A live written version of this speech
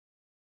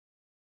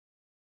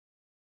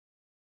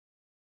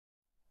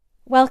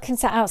Welcome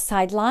to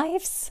Outside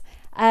Lives.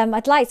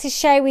 I'd like to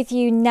share with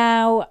you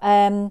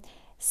now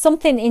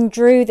something in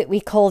Dru that we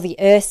call the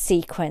Earth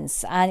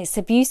sequence, and it's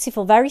a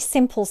beautiful, very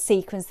simple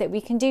sequence that we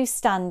can do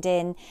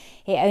standing.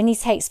 It only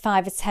takes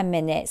 5 or 10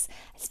 minutes.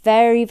 It's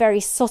very, very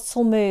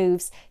subtle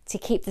moves to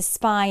keep the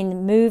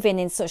spine moving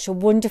in such a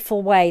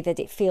wonderful way that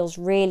it feels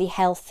really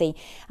healthy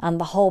and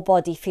the whole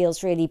body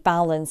feels really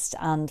balanced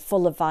and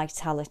full of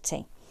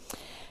vitality.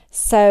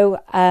 So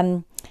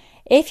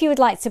if you would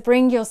like to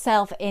bring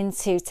yourself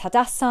into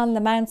Tadasana, the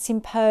mountain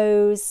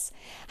pose,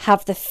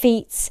 have the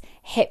feet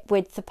hip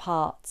width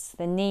apart,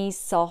 the knees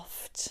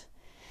soft,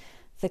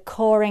 the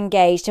core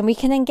engaged. And we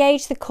can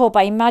engage the core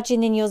by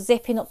imagining you're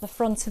zipping up the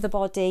front of the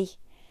body,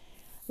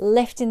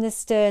 lifting the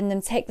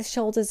sternum, take the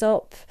shoulders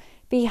up,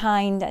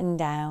 behind and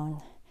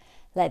down.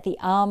 Let the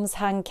arms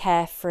hang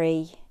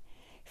carefree.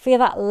 Feel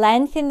that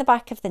length in the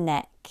back of the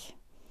neck,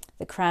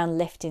 the crown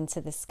lift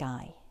into the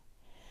sky.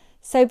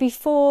 So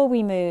before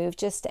we move,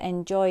 just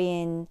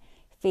enjoying,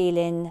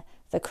 feeling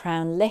the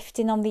crown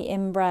lifting on the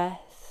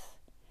in-breath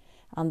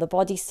and the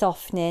body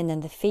softening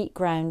and the feet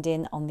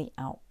grounding on the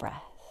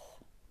out-breath.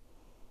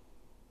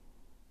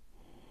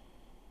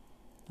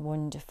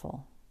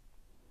 Wonderful.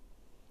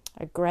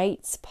 A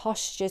great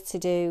posture to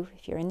do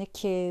if you're in a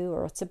queue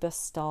or at a bus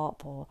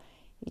stop, or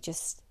you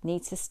just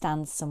need to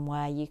stand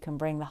somewhere. You can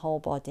bring the whole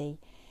body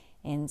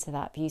into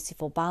that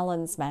beautiful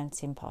balanced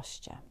mountain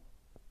posture.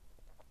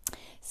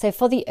 So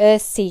for the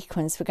Earth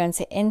sequence, we're going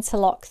to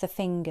interlock the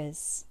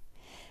fingers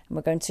and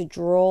we're going to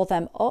draw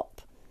them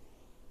up,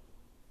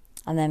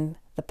 and then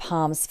the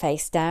palms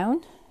face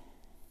down,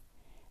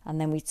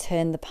 and then we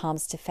turn the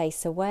palms to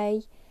face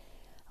away,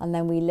 and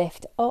then we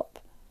lift up,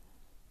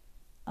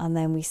 and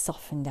then we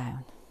soften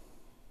down.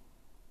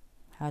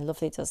 How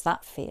lovely does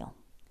that feel?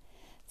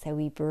 So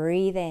we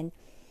breathe in.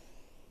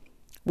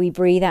 We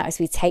breathe out as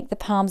we take the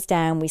palms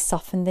down, we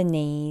soften the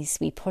knees,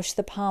 we push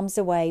the palms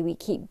away, we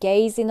keep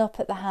gazing up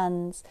at the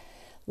hands.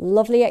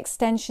 Lovely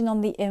extension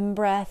on the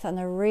in-breath and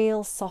a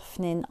real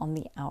softening on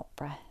the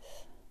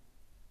out-breath.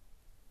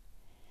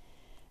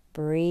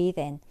 Breathe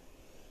in,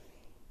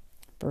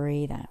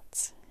 breathe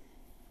out.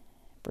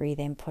 Breathe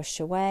in, push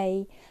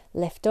away,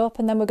 lift up,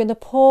 and then we're going to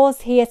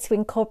pause here to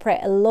incorporate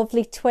a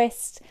lovely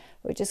twist.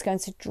 We're just going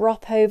to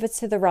drop over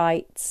to the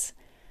right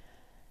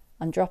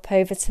and drop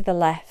over to the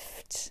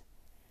left.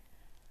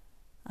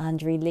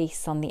 And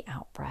release on the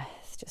out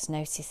breath, just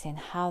noticing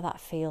how that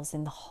feels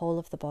in the whole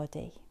of the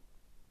body.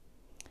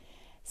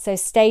 So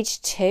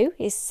stage 2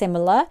 is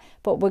similar,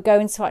 but we're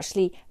going to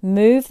actually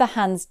move the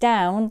hands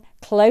down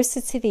closer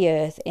to the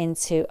earth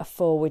into a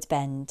forward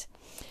bend.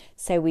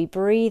 So we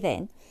breathe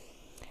in.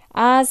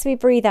 As we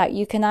breathe out,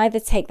 you can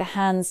either take the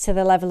hands to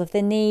the level of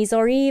the knees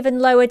or even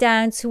lower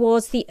down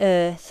towards the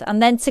earth.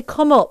 And then to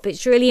come up,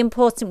 it's really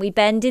important we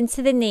bend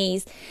into the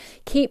knees,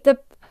 keep the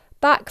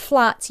back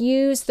flat,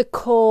 use the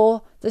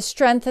core, the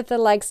strength of the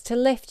legs to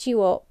lift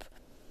you up.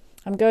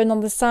 I'm going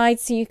on the side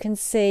so you can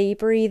see.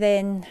 Breathe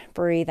in,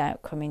 breathe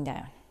out, coming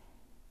down.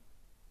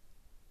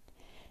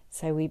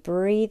 So we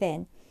breathe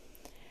in,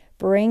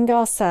 bring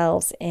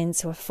ourselves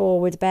into a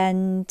forward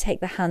bend. Take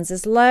the hands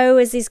as low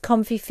as is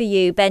comfy for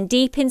you. Bend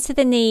deep into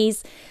the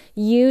knees,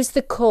 use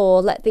the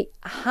core, let the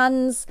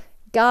hands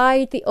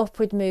guide the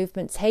upward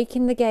movement,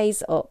 taking the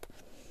gaze up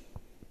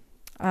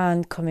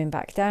and coming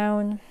back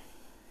down.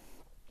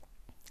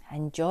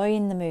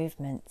 Enjoying the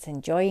movement,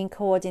 enjoying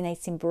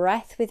coordinating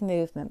breath with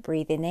movement.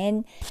 Breathing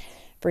in,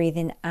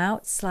 breathing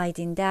out,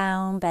 sliding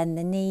down, bend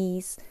the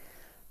knees.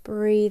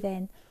 Breathe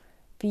in,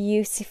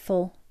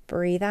 beautiful.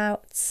 Breathe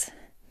out,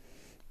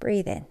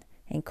 breathe in,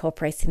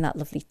 incorporating that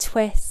lovely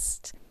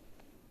twist.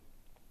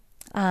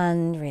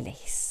 And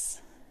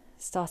release.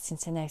 Starting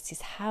to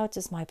notice, how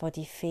does my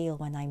body feel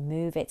when I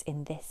move it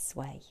in this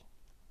way?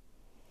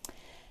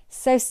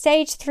 So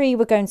stage 3,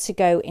 we're going to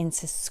go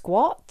into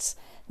squat.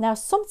 Now,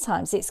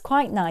 sometimes it's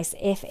quite nice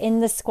if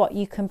in the squat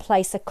you can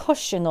place a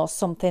cushion or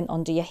something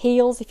under your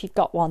heels, if you've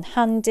got one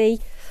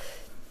handy.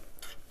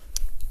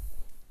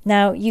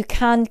 Now, you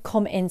can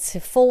come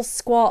into full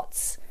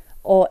squats,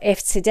 or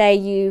if today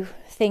you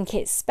think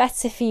it's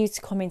better for you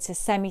to come into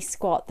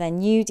semi-squat,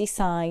 then you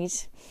decide.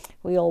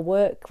 We all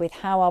work with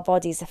how our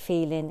bodies are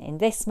feeling in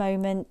this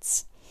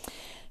moment.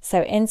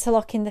 So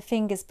interlocking the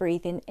fingers,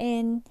 breathing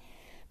in,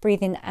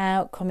 breathing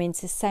out, come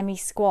into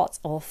semi-squat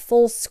or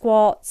full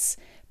squats.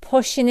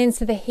 Pushing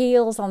into the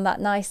heels on that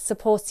nice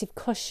supportive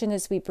cushion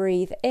as we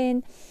breathe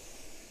in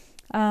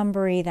and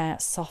breathe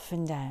out,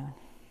 soften down.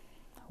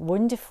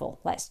 Wonderful.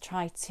 Let's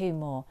try 2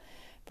 more.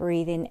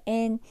 Breathing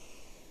in,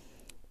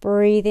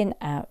 breathing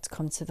out,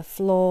 come to the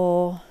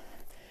floor.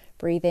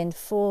 Breathe in,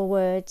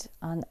 forward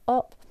and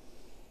up.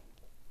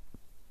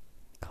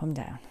 Come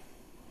down.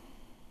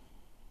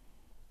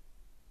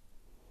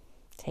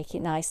 Take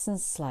it nice and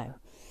slow.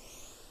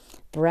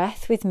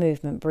 Breath with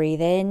movement.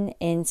 Breathe in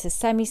into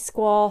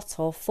semi-squat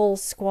or full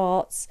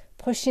squats.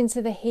 Push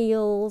into the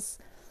heels.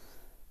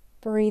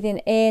 Breathing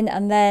in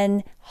and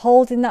then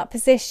holding that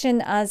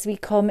position as we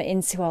come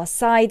into our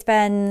side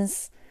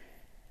bends.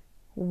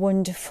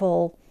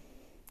 Wonderful.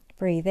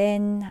 Breathe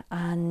in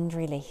and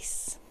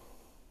release.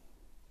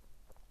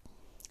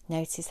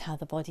 Notice how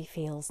the body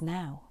feels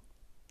now.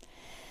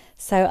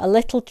 So a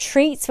little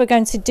treat, we're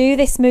going to do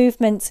this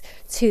movement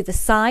to the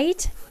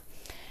side.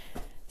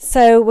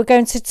 So we're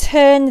going to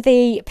turn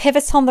the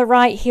pivot on the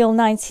right heel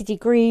 90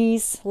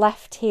 degrees,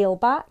 left heel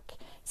back.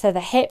 So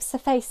the hips are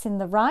facing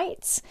the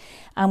right,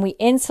 and we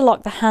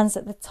interlock the hands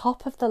at the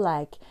top of the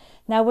leg.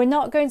 Now we're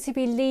not going to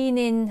be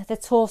leaning the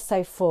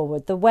torso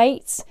forward. The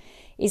weight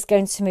is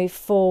going to move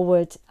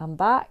forward and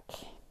back,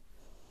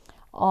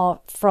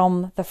 or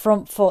from the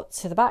front foot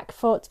to the back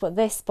foot, but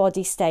this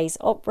body stays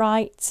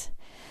upright.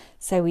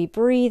 So we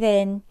breathe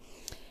in,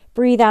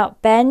 breathe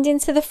out, bend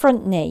into the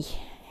front knee,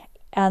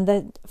 and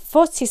the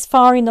foot is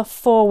far enough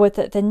forward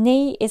that the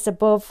knee is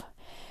above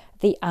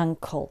the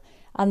ankle.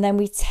 And then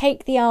we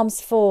take the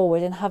arms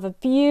forward and have a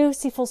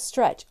beautiful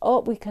stretch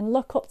up. We can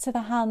look up to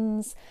the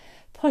hands,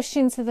 push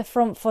into the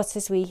front foot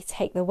as we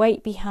take the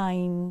weight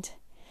behind.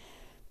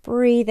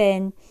 Breathe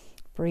in,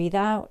 breathe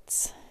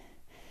out.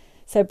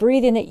 So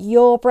breathe in at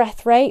your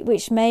breath rate,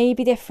 which may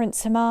be different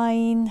to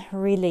mine.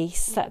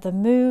 Release, let the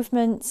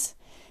movement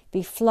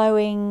be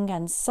flowing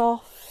and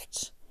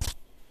soft.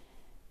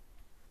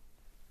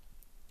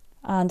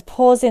 And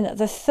pause in at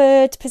the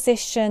third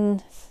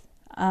position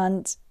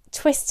and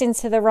twist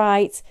into the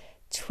right,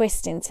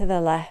 twist into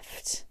the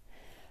left.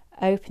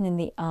 Opening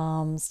the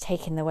arms,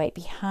 taking the weight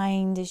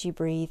behind as you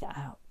breathe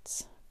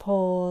out.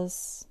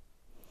 Pause.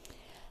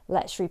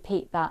 Let's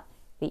repeat that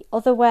the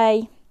other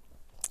way.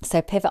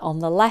 So pivot on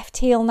the left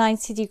heel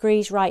 90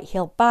 degrees, right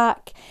heel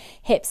back,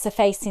 hips are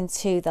facing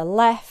to the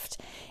left,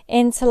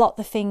 interlock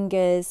the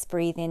fingers,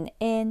 breathing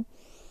in,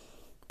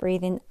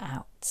 breathing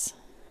out.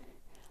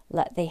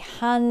 Let the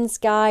hands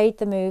guide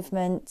the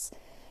movement.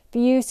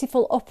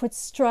 Beautiful upward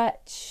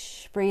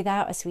stretch. Breathe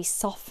out as we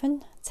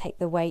soften, take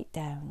the weight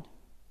down.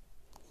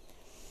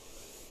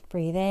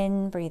 Breathe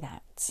in, breathe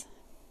out.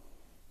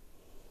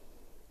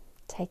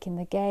 Taking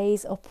the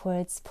gaze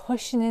upwards,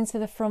 pushing into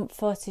the front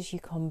foot as you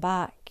come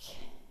back.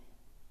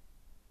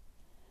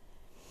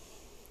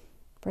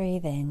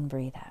 Breathe in,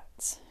 breathe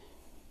out.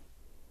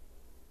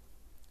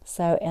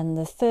 So in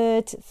the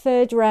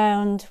third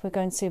round, we're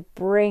going to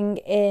bring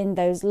in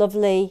those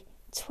lovely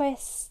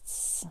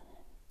twists.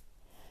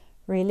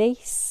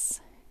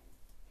 Release.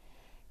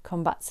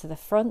 Come back to the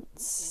front,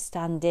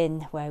 stand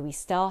in where we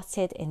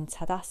started in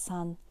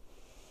Tadasana.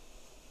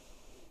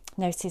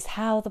 Notice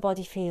how the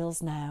body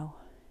feels now.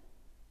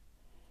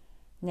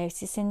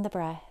 Noticing the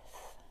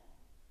breath.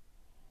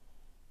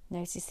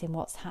 Noticing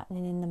what's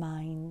happening in the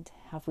mind.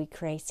 Have we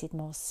created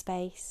more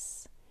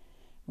space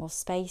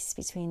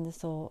between the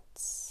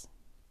thoughts?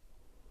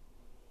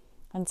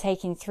 And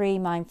taking 3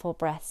 mindful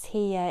breaths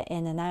here,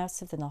 in and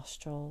out of the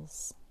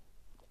nostrils.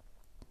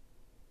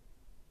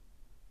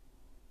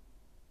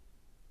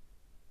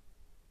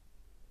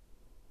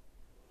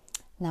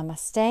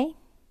 Namaste.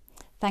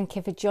 Thank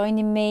you for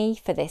joining me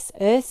for this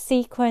earth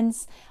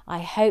sequence. I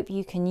hope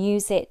you can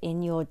use it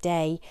in your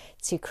day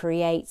to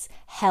create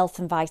health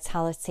and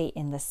vitality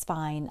in the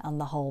spine and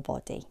the whole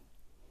body.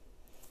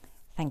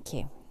 Thank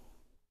you.